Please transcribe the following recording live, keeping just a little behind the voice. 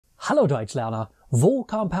Hallo Deutschlerner! Wo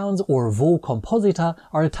compounds or wo composita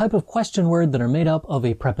are a type of question word that are made up of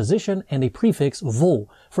a preposition and a prefix wo.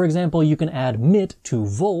 For example, you can add mit to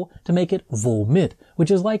wo to make it womit, which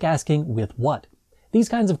is like asking with what. These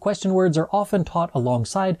kinds of question words are often taught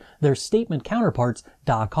alongside their statement counterparts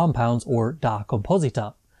da compounds or da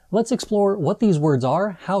composita. Let's explore what these words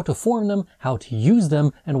are, how to form them, how to use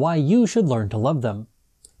them, and why you should learn to love them.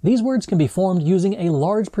 These words can be formed using a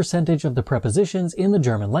large percentage of the prepositions in the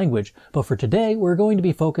German language, but for today we're going to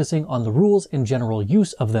be focusing on the rules and general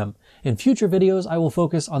use of them. In future videos I will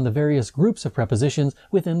focus on the various groups of prepositions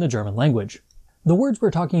within the German language. The words we're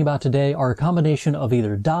talking about today are a combination of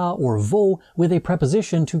either da or wo with a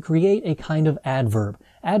preposition to create a kind of adverb.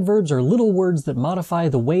 Adverbs are little words that modify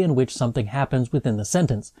the way in which something happens within the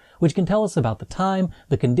sentence, which can tell us about the time,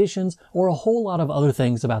 the conditions, or a whole lot of other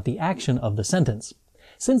things about the action of the sentence.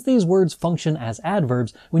 Since these words function as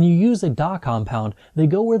adverbs, when you use a da compound, they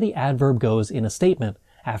go where the adverb goes in a statement,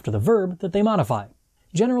 after the verb that they modify.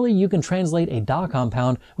 Generally, you can translate a da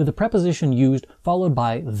compound with the preposition used followed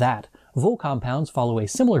by that. Wo compounds follow a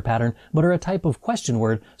similar pattern, but are a type of question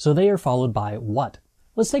word, so they are followed by what.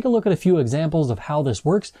 Let's take a look at a few examples of how this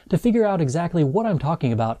works to figure out exactly what I'm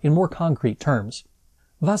talking about in more concrete terms.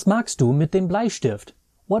 Was machst du mit dem Bleistift?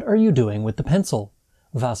 What are you doing with the pencil?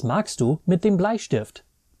 Was machst du mit dem Bleistift?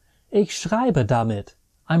 Ich schreibe damit.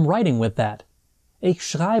 I'm writing with that. Ich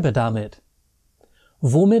schreibe damit.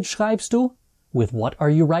 Womit schreibst du? With what are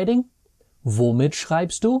you writing? Womit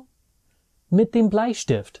schreibst du? Mit dem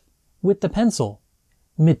Bleistift. With the pencil.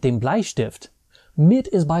 Mit dem Bleistift. Mit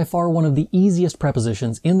is by far one of the easiest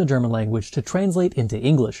prepositions in the German language to translate into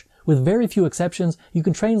English. With very few exceptions, you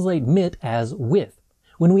can translate mit as with.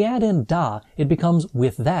 When we add in da, it becomes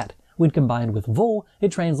with that. When combined with wo,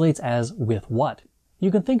 it translates as with what. You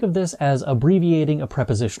can think of this as abbreviating a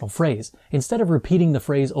prepositional phrase. Instead of repeating the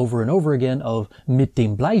phrase over and over again of mit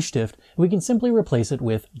dem Bleistift, we can simply replace it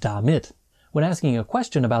with damit. When asking a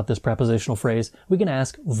question about this prepositional phrase, we can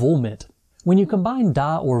ask womit. When you combine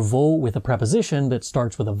da or wo with a preposition that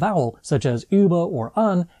starts with a vowel, such as über or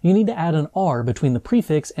an, you need to add an r between the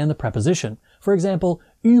prefix and the preposition. For example,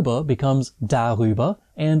 über becomes darüber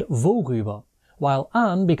and worüber, while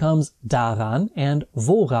an becomes daran and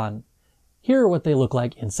woran. Here are what they look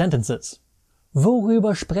like in sentences.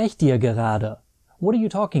 Worüber sprecht ihr gerade? What are you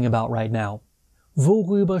talking about right now?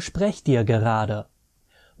 Worüber sprecht ihr gerade?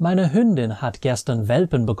 Meine Hündin hat gestern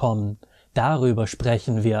Welpen bekommen. Darüber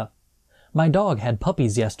sprechen wir. My dog had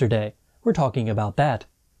puppies yesterday. We're talking about that.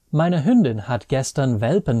 Meine Hündin hat gestern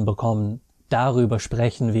Welpen bekommen. Darüber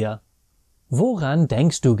sprechen wir. Woran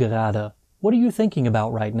denkst du gerade? What are you thinking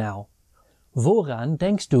about right now? Woran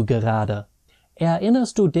denkst du gerade?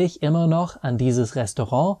 Erinnerst du dich immer noch an dieses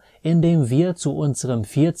Restaurant, in dem wir zu unserem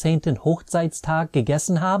 14. Hochzeitstag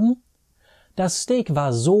gegessen haben? Das Steak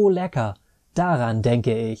war so lecker, daran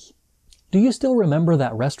denke ich. Do you still remember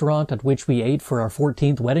that restaurant at which we ate for our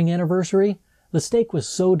 14th wedding anniversary? The steak was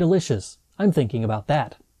so delicious. I'm thinking about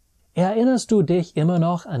that. Erinnerst du dich immer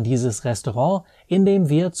noch an dieses Restaurant, in dem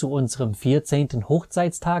wir zu unserem 14.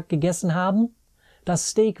 Hochzeitstag gegessen haben? Das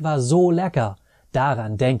Steak war so lecker,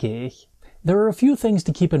 daran denke ich. There are a few things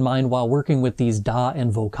to keep in mind while working with these da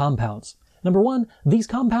and wo compounds. Number one, these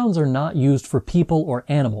compounds are not used for people or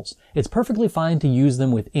animals. It's perfectly fine to use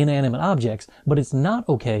them with inanimate objects, but it's not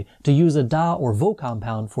okay to use a da or wo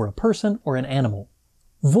compound for a person or an animal.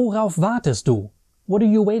 Worauf wartest du? What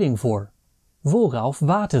are you waiting for? Worauf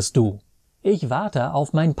wartest du? Ich warte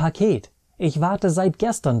auf mein Paket. Ich warte seit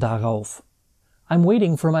gestern darauf. I'm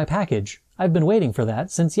waiting for my package. I've been waiting for that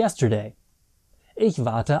since yesterday. Ich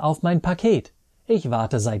warte auf mein Paket. Ich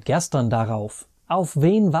warte seit gestern darauf. Auf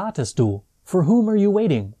wen wartest du? For whom are you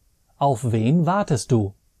waiting? Auf wen wartest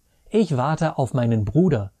du? Ich warte auf meinen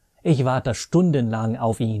Bruder. Ich warte stundenlang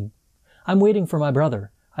auf ihn. I'm waiting for my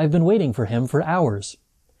brother. I've been waiting for him for hours.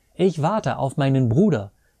 Ich warte auf meinen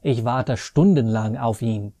Bruder. Ich warte stundenlang auf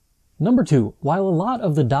ihn. Number two, while a lot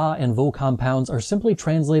of the da and wo compounds are simply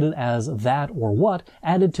translated as that or what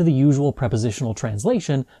added to the usual prepositional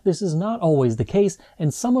translation, this is not always the case,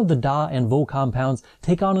 and some of the da and wo compounds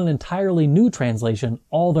take on an entirely new translation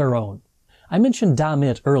all their own. I mentioned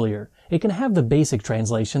damit earlier. It can have the basic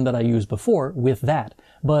translation that I used before, with that,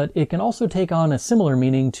 but it can also take on a similar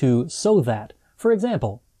meaning to so that. For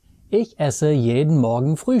example, ich esse jeden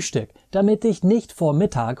Morgen Frühstück, damit ich nicht vor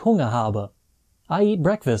Mittag Hunger habe. I eat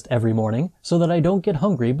breakfast every morning so that I don't get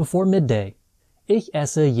hungry before midday. Ich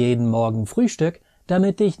esse jeden Morgen Frühstück,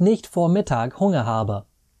 damit ich nicht vor Mittag Hunger habe.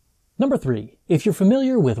 Number three, if you're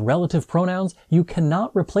familiar with relative pronouns, you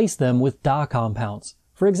cannot replace them with da compounds.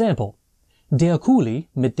 For example, der Kuli,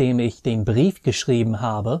 mit dem ich den Brief geschrieben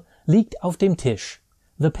habe, liegt auf dem Tisch.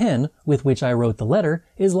 The pen with which I wrote the letter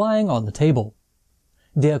is lying on the table.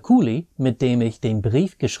 Der Kuli, mit dem ich den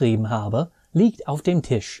Brief geschrieben habe, liegt auf dem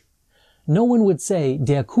Tisch. No one would say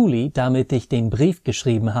der Kuli, damit ich den Brief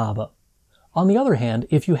geschrieben habe. On the other hand,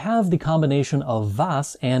 if you have the combination of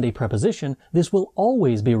was and a preposition, this will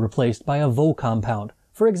always be replaced by a wo compound.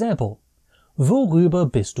 For example, worüber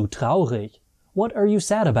bist du traurig? What are you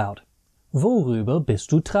sad about? Worüber bist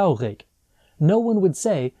du traurig? No one would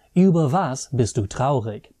say, über was bist du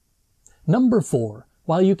traurig? Number 4.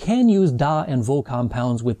 While you can use da and wo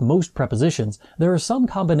compounds with most prepositions, there are some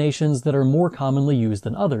combinations that are more commonly used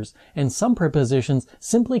than others, and some prepositions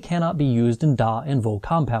simply cannot be used in da and wo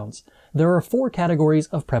compounds. There are 4 categories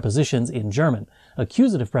of prepositions in German: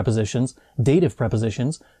 accusative prepositions, dative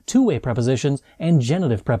prepositions, two-way prepositions, and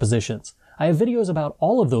genitive prepositions. I have videos about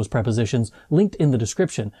all of those prepositions linked in the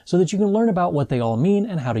description so that you can learn about what they all mean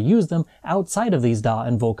and how to use them outside of these da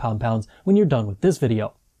and wo compounds when you're done with this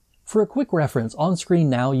video. For a quick reference, on screen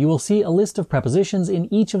now you will see a list of prepositions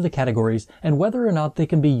in each of the categories and whether or not they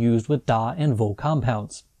can be used with da and wo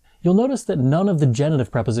compounds. You'll notice that none of the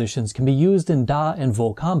genitive prepositions can be used in da and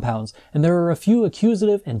wo compounds, and there are a few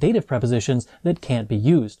accusative and dative prepositions that can't be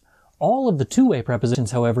used. All of the two-way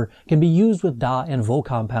prepositions, however, can be used with da and wo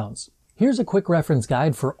compounds. Here's a quick reference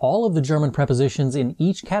guide for all of the German prepositions in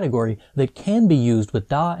each category that can be used with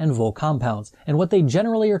da and wo compounds, and what they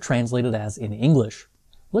generally are translated as in English.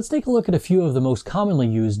 Let's take a look at a few of the most commonly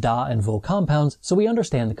used da and wo compounds so we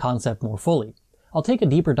understand the concept more fully. I'll take a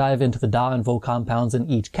deeper dive into the da and wo compounds in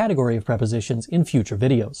each category of prepositions in future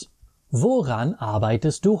videos. Woran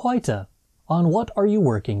arbeitest du heute? On what are you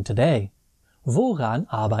working today? Woran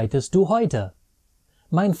arbeitest du heute?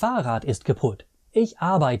 Mein Fahrrad ist kaputt. Ich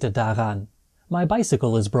arbeite daran. My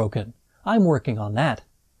bicycle is broken. I'm working on that.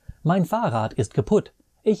 Mein Fahrrad ist kaputt.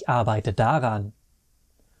 Ich arbeite daran.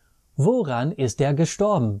 Woran ist er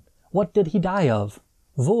gestorben? What did he die of?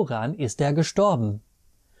 Woran ist er gestorben?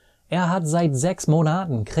 Hat seit 6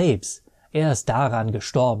 Monaten Krebs. Ist daran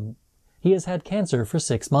gestorben. He has had cancer for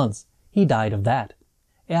 6 months. He died of that.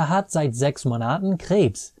 Hat seit 6 Monaten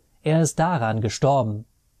Krebs. Ist daran gestorben.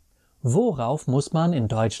 Worauf muss man in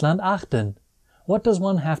Deutschland achten? What does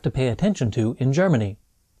one have to pay attention to in Germany?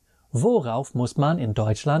 Worauf muss man in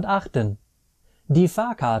Deutschland achten? Die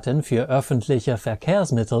Fahrkarten für öffentliche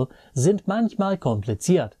Verkehrsmittel sind manchmal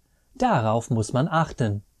kompliziert. Darauf muss man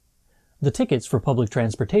achten. The tickets for public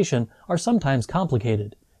transportation are sometimes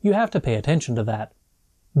complicated. You have to pay attention to that.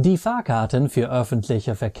 Die Fahrkarten für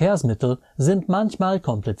öffentliche Verkehrsmittel sind manchmal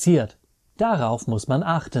kompliziert. Darauf muss man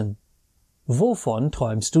achten. Wovon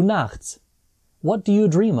träumst du nachts? What do you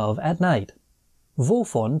dream of at night?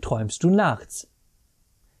 Wovon träumst du nachts?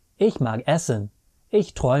 Ich mag essen.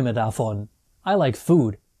 Ich träume davon. I like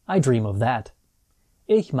food. I dream of that.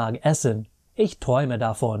 Ich mag essen. Ich träume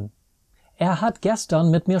davon. Hat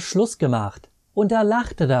gestern mit mir Schluss gemacht. Und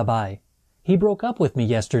lachte dabei. He broke up with me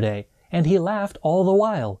yesterday. And he laughed all the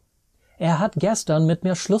while. Hat gestern mit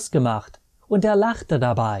mir Schluss gemacht. Und lachte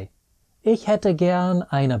dabei. Ich hätte gern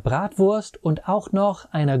eine Bratwurst und auch noch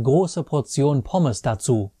eine große Portion Pommes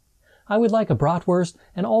dazu. I would like a bratwurst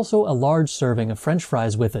and also a large serving of French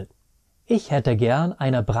fries with it. Ich hätte gern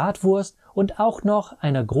eine Bratwurst und auch noch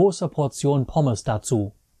eine große Portion Pommes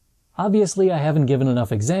dazu. Obviously, I haven't given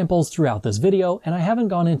enough examples throughout this video, and I haven't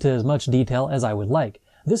gone into as much detail as I would like.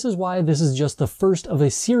 This is why this is just the first of a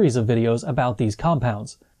series of videos about these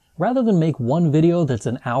compounds. Rather than make one video that's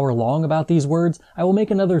an hour long about these words, I will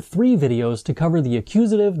make another 3 videos to cover the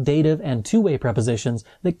accusative, dative, and two-way prepositions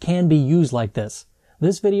that can be used like this.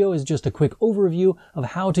 This video is just a quick overview of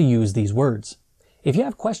how to use these words. If you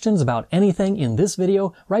have questions about anything in this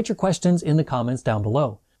video, write your questions in the comments down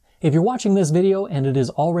below. If you're watching this video and it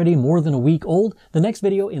is already more than a week old, the next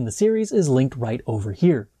video in the series is linked right over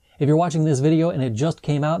here. If you're watching this video and it just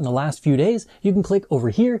came out in the last few days, you can click over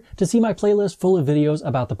here to see my playlist full of videos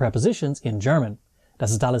about the prepositions in German.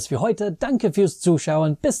 Das ist alles für heute. Danke fürs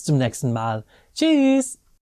Zuschauen. Bis zum nächsten Mal. Tschüss!